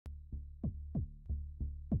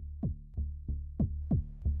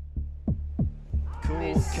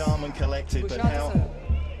calm and collected, but how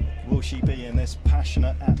will she be in this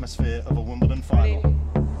passionate atmosphere of a Wimbledon final?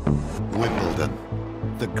 Wimbledon,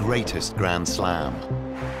 the greatest Grand Slam.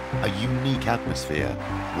 A unique atmosphere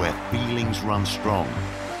where feelings run strong,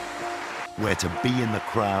 where to be in the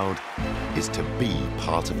crowd is to be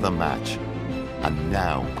part of the match. And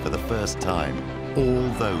now, for the first time, all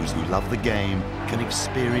those who love the game can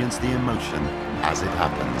experience the emotion as it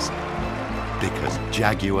happens. Because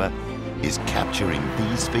Jaguar is capturing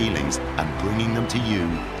these feelings and bringing them to you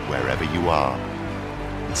wherever you are.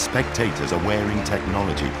 Spectators are wearing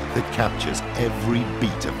technology that captures every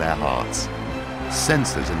beat of their hearts.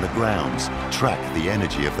 Sensors in the grounds track the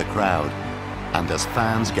energy of the crowd. And as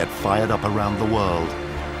fans get fired up around the world,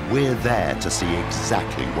 we're there to see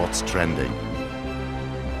exactly what's trending.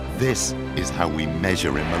 This is how we measure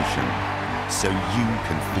emotion, so you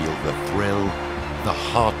can feel the thrill, the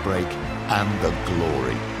heartbreak, and the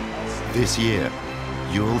glory. This year,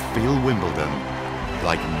 you'll feel Wimbledon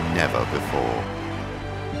like never before.